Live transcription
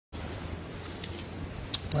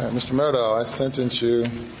All right, Mr. Murdaugh, I sentence you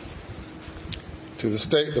to the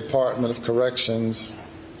State Department of Corrections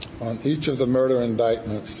on each of the murder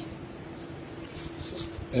indictments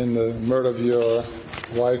in the murder of your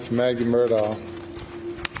wife, Maggie Murdaugh.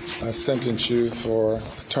 I sentence you for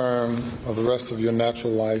the term of the rest of your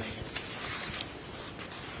natural life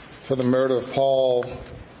for the murder of Paul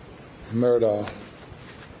Murdaugh,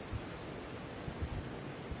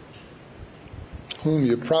 whom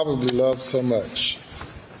you probably loved so much.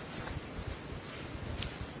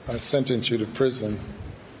 I sentence you to prison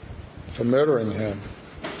for murdering him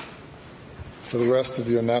for the rest of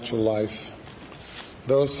your natural life.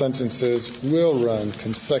 Those sentences will run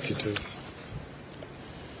consecutive.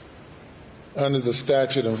 Under the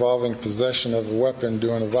statute involving possession of a weapon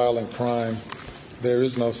during a violent crime, there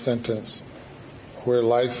is no sentence where a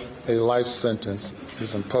life sentence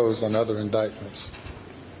is imposed on other indictments.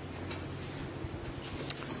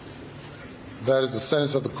 That is the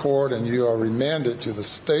sentence of the court, and you are remanded to the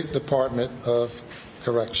State Department of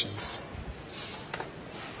Corrections.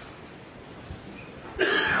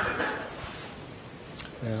 And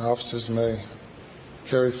officers may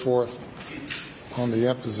carry forth on the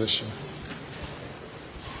imposition.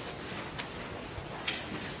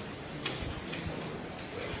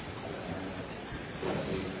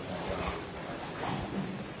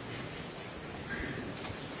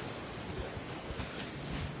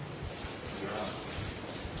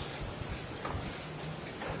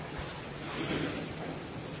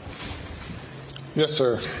 Yes,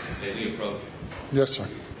 sir. Yes, sir.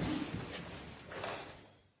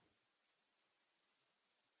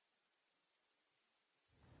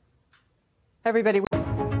 Everybody.